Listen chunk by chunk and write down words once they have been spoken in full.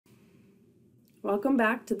Welcome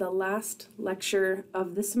back to the last lecture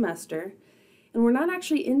of the semester. And we're not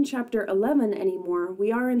actually in chapter 11 anymore.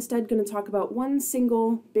 We are instead going to talk about one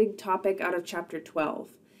single big topic out of chapter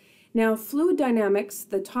 12. Now, fluid dynamics,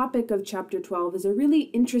 the topic of chapter 12, is a really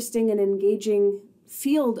interesting and engaging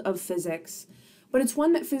field of physics, but it's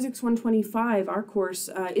one that Physics 125, our course,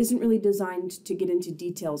 isn't really designed to get into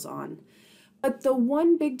details on. But the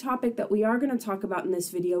one big topic that we are going to talk about in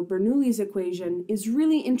this video, Bernoulli's equation, is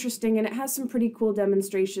really interesting, and it has some pretty cool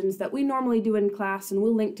demonstrations that we normally do in class, and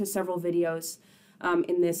we'll link to several videos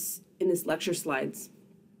in this lecture slides.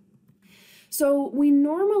 So we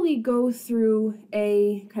normally go through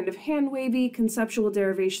a kind of hand-wavy conceptual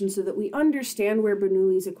derivation so that we understand where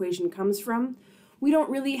Bernoulli's equation comes from. We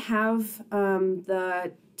don't really have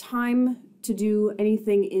the time to do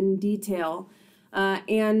anything in detail,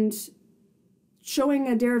 and showing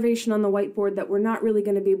a derivation on the whiteboard that we're not really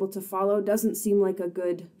going to be able to follow doesn't seem like a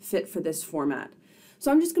good fit for this format.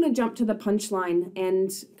 So I'm just going to jump to the punchline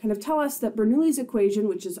and kind of tell us that Bernoulli's equation,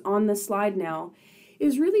 which is on the slide now,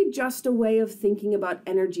 is really just a way of thinking about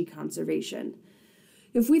energy conservation.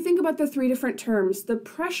 If we think about the three different terms, the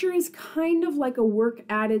pressure is kind of like a work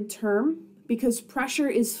added term because pressure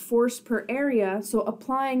is force per area, so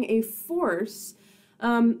applying a force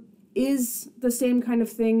is the same kind of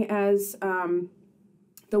thing as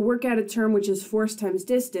the work added term, which is force times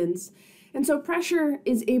distance. And so pressure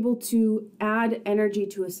is able to add energy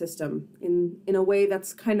to a system in a way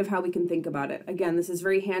that's kind of how we can think about it. Again, this is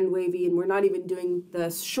very hand-wavy, and we're not even doing the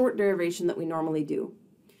short derivation that we normally do.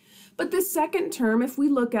 But this second term, if we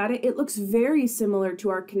look at it, it looks very similar to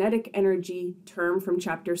our kinetic energy term from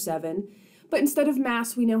chapter 7. But instead of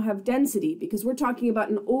mass, we now have density, because we're talking about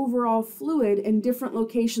an overall fluid, and different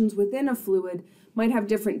locations within a fluid might have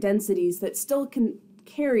different densities that still can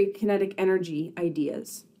carry kinetic energy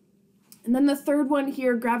ideas. And then the third one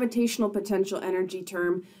here, gravitational potential energy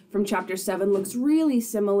term from chapter 7, looks really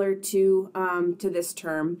similar to this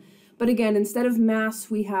term. But again, instead of mass,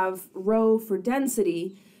 we have rho for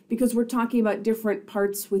density, because we're talking about different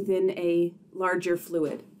parts within a larger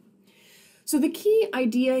fluid. So the key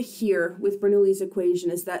idea here with Bernoulli's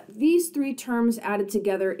equation is that these three terms added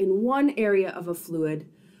together in one area of a fluid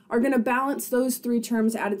are going to balance those three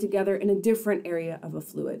terms added together in a different area of a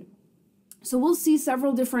fluid. So we'll see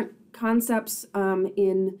several different concepts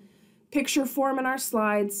in picture form in our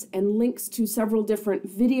slides and links to several different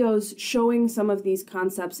videos showing some of these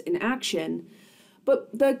concepts in action.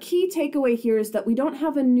 But the key takeaway here is that we don't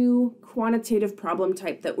have a new quantitative problem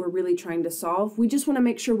type that we're really trying to solve. We just want to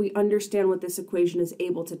make sure we understand what this equation is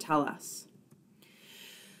able to tell us.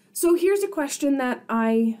 So here's a question that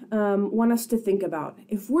I want us to think about.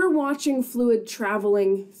 If we're watching fluid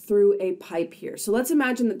traveling through a pipe here, so let's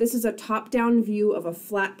imagine that this is a top-down view of a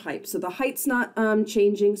flat pipe. So the height's not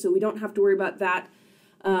changing, so we don't have to worry about that,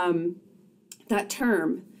 that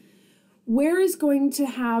term. Where is going to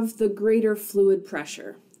have the greater fluid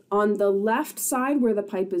pressure? On the left side where the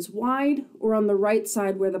pipe is wide, or on the right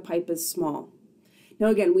side where the pipe is small? Now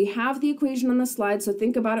again, we have the equation on the slide, so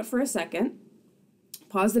think about it for a second.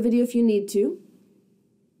 Pause the video if you need to.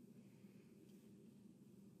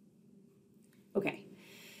 Okay,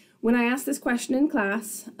 when I ask this question in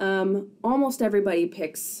class, almost everybody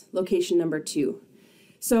picks location number 2.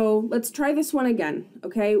 So let's try this one again,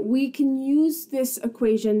 okay? We can use this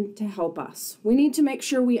equation to help us. We need to make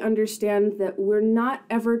sure we understand that we're not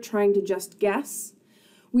ever trying to just guess.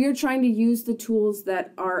 We are trying to use the tools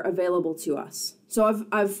that are available to us. So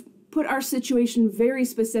I've put our situation very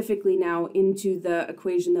specifically now into the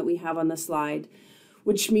equation that we have on the slide,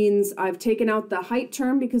 which means I've taken out the height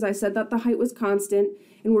term because I said that the height was constant,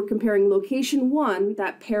 and we're comparing location 1,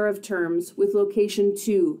 that pair of terms, with location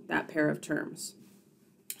 2, that pair of terms.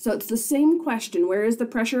 So it's the same question, where is the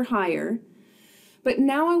pressure higher? But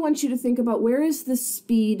now I want you to think about where is the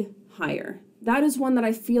speed higher? That is one that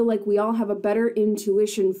I feel like we all have a better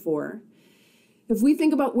intuition for. If we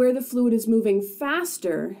think about where the fluid is moving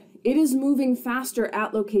faster, it is moving faster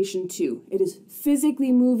at location 2. It is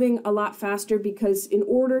physically moving a lot faster because in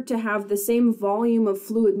order to have the same volume of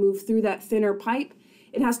fluid move through that thinner pipe,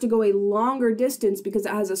 it has to go a longer distance because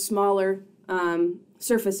it has a smaller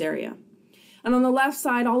surface area. And on the left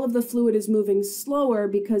side, all of the fluid is moving slower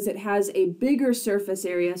because it has a bigger surface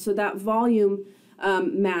area, so that volume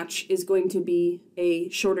match is going to be a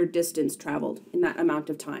shorter distance traveled in that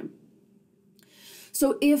amount of time.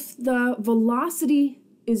 So if the velocity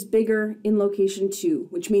is bigger in location 2,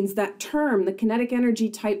 which means that term, the kinetic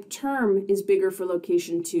energy type term, is bigger for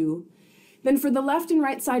location 2, then for the left and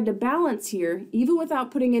right side to balance here, even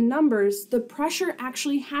without putting in numbers, the pressure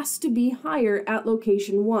actually has to be higher at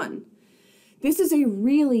location 1. This is a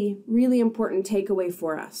really, really important takeaway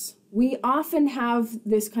for us. We often have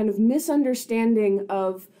this kind of misunderstanding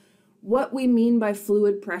of what we mean by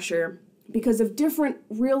fluid pressure because of different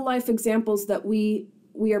real-life examples that we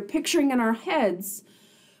are picturing in our heads,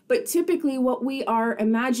 but typically what we are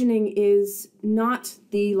imagining is not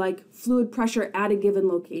the fluid pressure at a given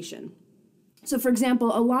location. So for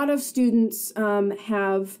example, a lot of students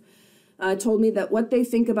have told me that what they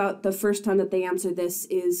think about the first time that they answer this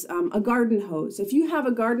is a garden hose. If you have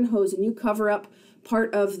a garden hose and you cover up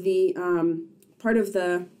part of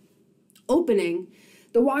the opening,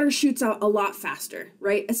 the water shoots out a lot faster,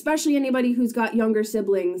 right? Especially anybody who's got younger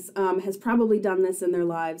siblings has probably done this in their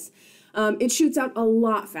lives. It shoots out a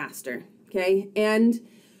lot faster, okay? And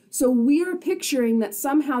so we are picturing that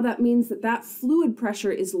somehow that means that that fluid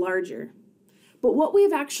pressure is larger. But what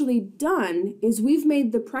we've actually done is we've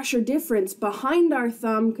made the pressure difference behind our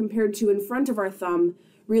thumb compared to in front of our thumb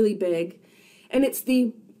really big. And it's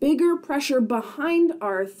the bigger pressure behind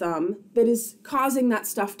our thumb that is causing that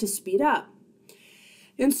stuff to speed up.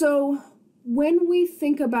 And so when we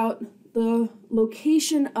think about the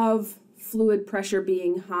location of fluid pressure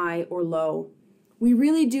being high or low, we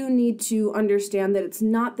really do need to understand that it's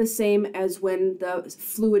not the same as when the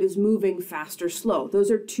fluid is moving fast or slow.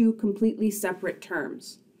 Those are two completely separate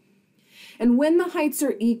terms. And when the heights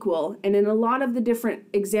are equal, and in a lot of the different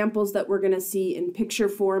examples that we're going to see in picture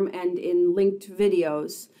form and in linked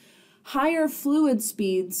videos, higher fluid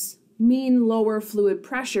speeds mean lower fluid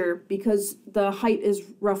pressure because the height is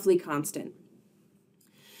roughly constant.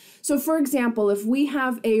 So for example, if we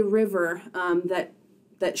have a river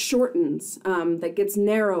that shortens, that gets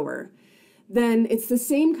narrower, then it's the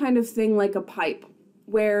same kind of thing like a pipe,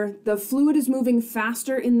 where the fluid is moving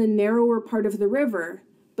faster in the narrower part of the river,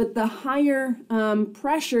 but the higher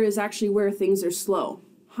pressure is actually where things are slow.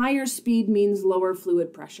 Higher speed means lower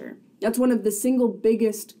fluid pressure. That's one of the single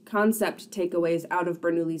biggest concept takeaways out of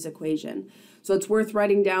Bernoulli's equation. So it's worth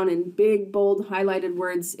writing down in big, bold, highlighted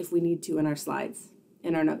words if we need to in our slides,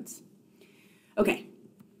 in our notes. Okay.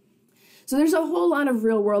 So there's a whole lot of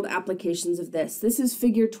real-world applications of this. This is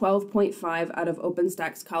figure 12.5 out of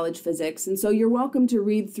Openstax College Physics, and so you're welcome to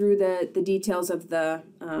read through the details of the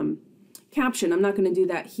caption. I'm not going to do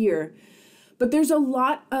that here. But there's a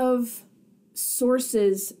lot of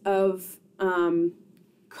sources of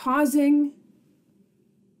causing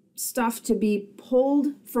stuff to be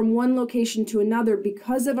pulled from one location to another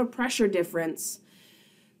because of a pressure difference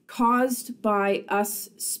caused by us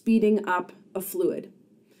speeding up a fluid.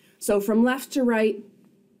 So from left to right,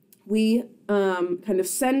 we kind of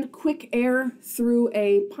send quick air through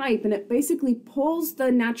a pipe, and it basically pulls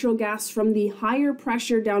the natural gas from the higher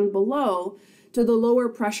pressure down below to the lower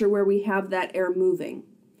pressure where we have that air moving.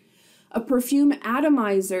 A perfume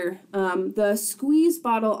atomizer, the squeeze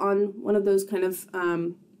bottle on one of those kind of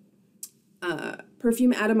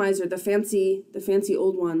perfume atomizer, the fancy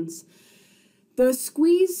old ones, the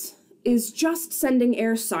squeeze is just sending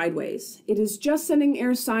air sideways. It is just sending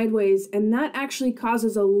air sideways, and that actually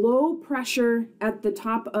causes a low pressure at the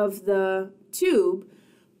top of the tube,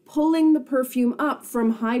 pulling the perfume up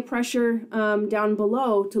from high pressure down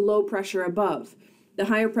below to low pressure above. The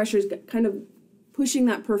higher pressure is kind of pushing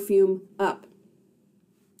that perfume up.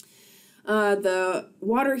 The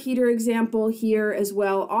water heater example here as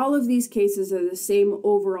well, all of these cases are the same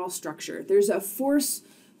overall structure. There's a force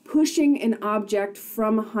pushing an object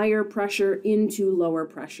from higher pressure into lower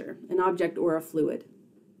pressure, an object or a fluid.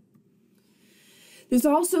 This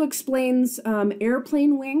also explains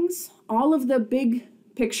airplane wings. All of the big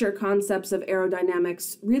picture concepts of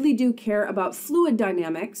aerodynamics really do care about fluid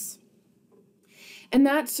dynamics, and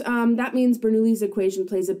that means Bernoulli's equation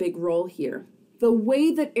plays a big role here. The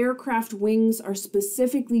way that aircraft wings are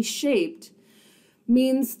specifically shaped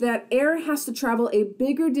means that air has to travel a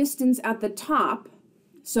bigger distance at the top.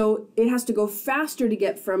 So it has to go faster to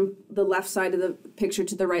get from the left side of the picture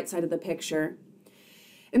to the right side of the picture.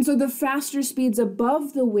 And so the faster speeds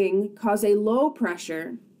above the wing cause a low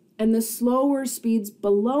pressure, and the slower speeds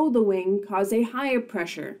below the wing cause a higher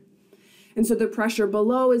pressure. And so the pressure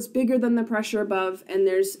below is bigger than the pressure above, and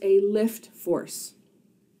there's a lift force.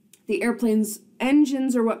 The airplane's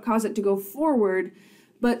engines are what cause it to go forward,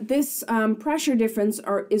 but this pressure difference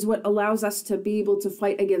is what allows us to be able to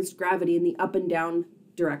fight against gravity in the up and down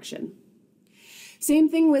direction. Same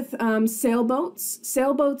thing with sailboats.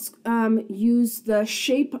 Sailboats use the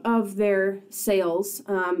shape of their sails.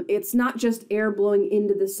 It's not just air blowing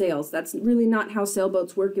into the sails. That's really not how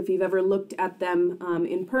sailboats work if you've ever looked at them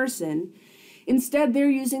in person. Instead, they're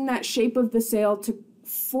using that shape of the sail to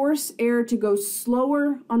force air to go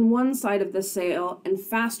slower on one side of the sail and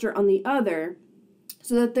faster on the other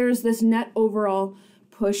so that there's this net overall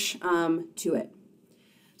push to it.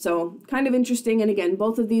 So kind of interesting, and again,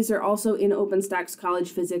 both of these are also in Openstax College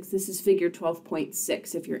Physics. This is figure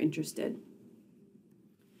 12.6 if you're interested.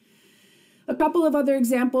 A couple of other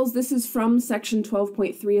examples. This is from section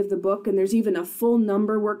 12.3 of the book, and there's even a full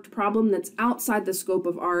number worked problem that's outside the scope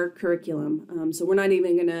of our curriculum. So we're not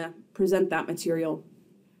even going to present that material.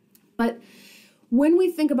 But when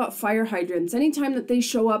we think about fire hydrants, anytime that they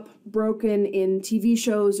show up broken in TV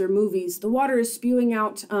shows or movies, the water is spewing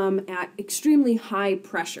out at extremely high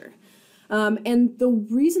pressure. And the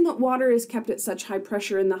reason that water is kept at such high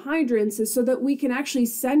pressure in the hydrants is so that we can actually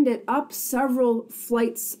send it up several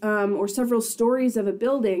flights or several stories of a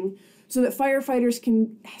building so that firefighters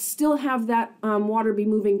can still have that water be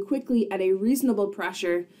moving quickly at a reasonable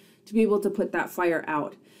pressure to be able to put that fire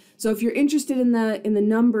out. So if you're interested in the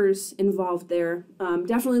numbers involved there,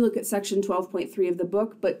 definitely look at section 12.3 of the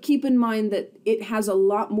book, but keep in mind that it has a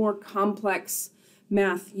lot more complex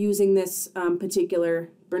math using this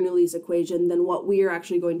particular Bernoulli's equation than what we are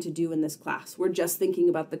actually going to do in this class. We're just thinking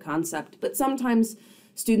about the concept, but sometimes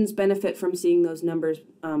students benefit from seeing those numbers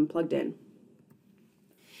plugged in.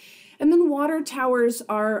 And then water towers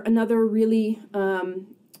are another really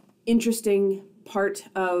interesting part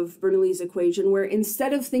of Bernoulli's equation, where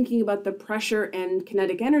instead of thinking about the pressure and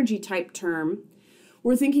kinetic energy type term,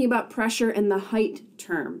 we're thinking about pressure and the height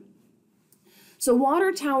term. So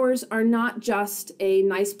water towers are not just a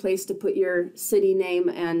nice place to put your city name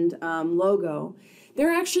and logo.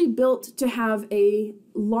 They're actually built to have a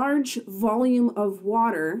large volume of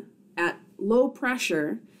water at low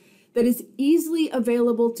pressure that is easily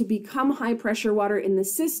available to become high pressure water in the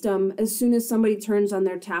system as soon as somebody turns on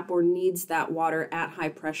their tap or needs that water at high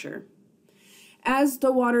pressure. As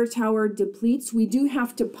the water tower depletes, we do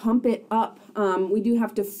have to pump it up. We do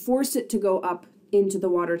have to force it to go up into the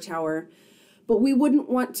water tower, but we wouldn't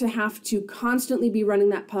want to have to constantly be running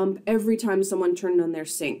that pump every time someone turned on their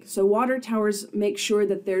sink. So water towers make sure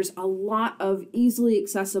that there's a lot of easily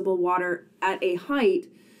accessible water at a height,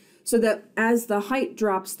 so that as the height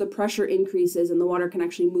drops, the pressure increases and the water can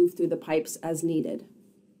actually move through the pipes as needed.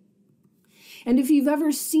 And if you've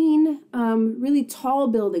ever seen really tall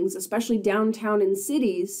buildings, especially downtown in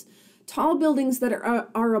cities, tall buildings that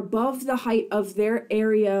are above the height of their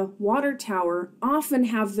area water tower often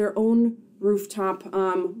have their own rooftop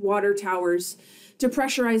water towers to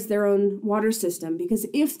pressurize their own water system. Because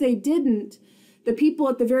if they didn't, the people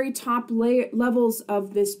at the very top levels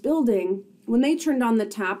of this building, when they turned on the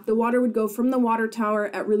tap, the water would go from the water tower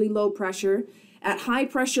at really low pressure, at high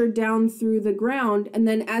pressure down through the ground, and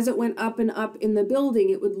then as it went up and up in the building,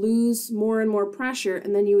 it would lose more and more pressure,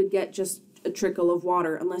 and then you would get just a trickle of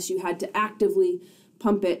water unless you had to actively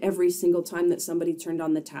pump it every single time that somebody turned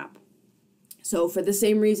on the tap. So for the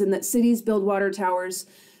same reason that cities build water towers,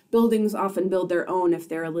 buildings often build their own if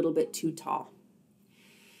they're a little bit too tall.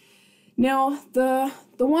 Now, the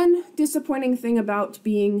one disappointing thing about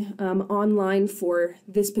being online for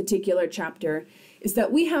this particular chapter is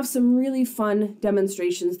that we have some really fun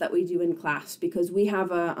demonstrations that we do in class, because we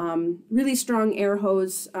have a really strong air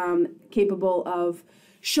hose capable of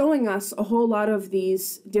showing us a whole lot of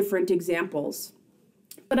these different examples.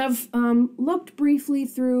 But I've looked briefly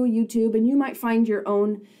through YouTube, and you might find your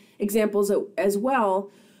own examples as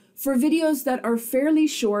well, for videos that are fairly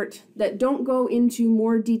short, that don't go into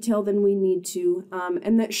more detail than we need to,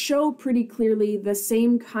 and that show pretty clearly the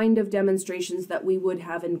same kind of demonstrations that we would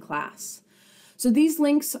have in class. So these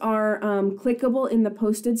links are clickable in the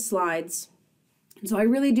posted slides. So I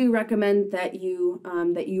really do recommend that you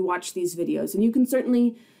watch these videos. And you can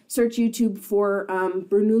certainly search YouTube for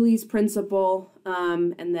Bernoulli's principle,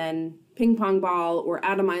 and then ping pong ball or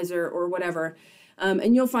atomizer or whatever.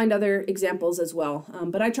 And you'll find other examples as well.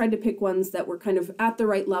 But I tried to pick ones that were kind of at the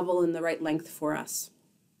right level and the right length for us.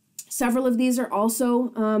 Several of these are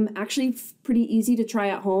also actually pretty easy to try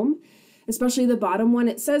at home, especially the bottom one.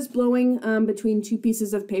 It says blowing between two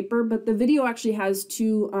pieces of paper, but the video actually has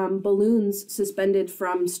two balloons suspended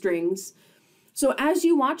from strings. So as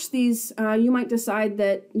you watch these, you might decide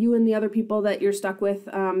that you and the other people that you're stuck with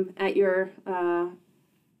at your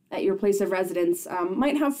place of residence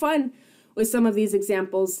might have fun with some of these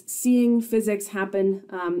examples, seeing physics happen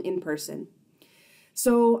in person.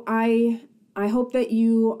 So I hope that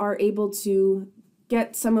you are able to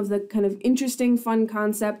get some of the kind of interesting, fun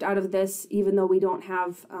concept out of this, even though we don't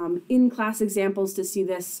have in-class examples to see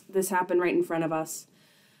this happen right in front of us.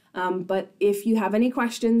 But if you have any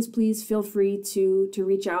questions, please feel free to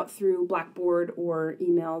reach out through Blackboard or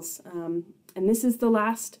emails. And this is the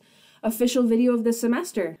last official video of the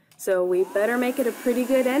semester, so we better make it a pretty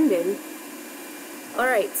good ending.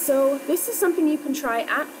 Alright, so this is something you can try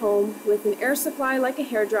at home with an air supply like a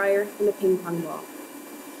hairdryer and a ping pong ball.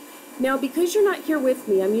 Now, because you're not here with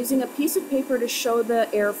me, I'm using a piece of paper to show the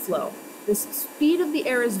airflow. The speed of the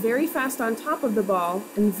air is very fast on top of the ball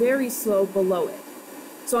and very slow below it.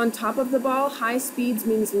 So on top of the ball, high speeds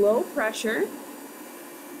means low pressure,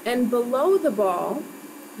 and below the ball,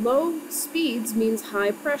 low speeds means high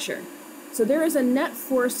pressure. So there is a net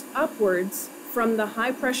force upwards from the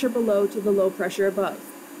high pressure below to the low pressure above.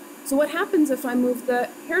 So what happens if I move the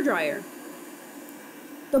hairdryer?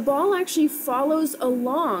 The ball actually follows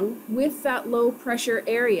along with that low pressure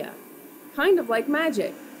area, kind of like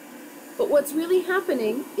magic. But what's really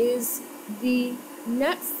happening is the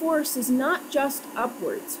net force is not just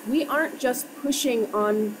upwards. We aren't just pushing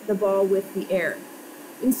on the ball with the air.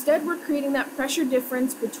 Instead, we're creating that pressure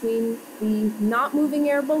difference between the not moving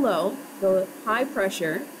air below, the high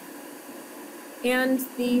pressure, and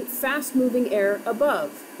the fast-moving air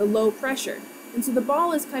above, the low pressure. And so the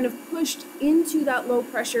ball is kind of pushed into that low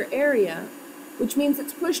pressure area, which means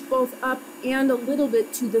it's pushed both up and a little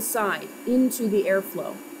bit to the side, into the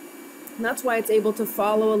airflow. And that's why it's able to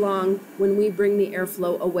follow along when we bring the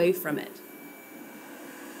airflow away from it.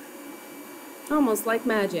 Almost like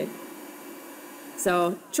magic.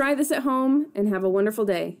 So try this at home and have a wonderful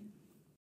day.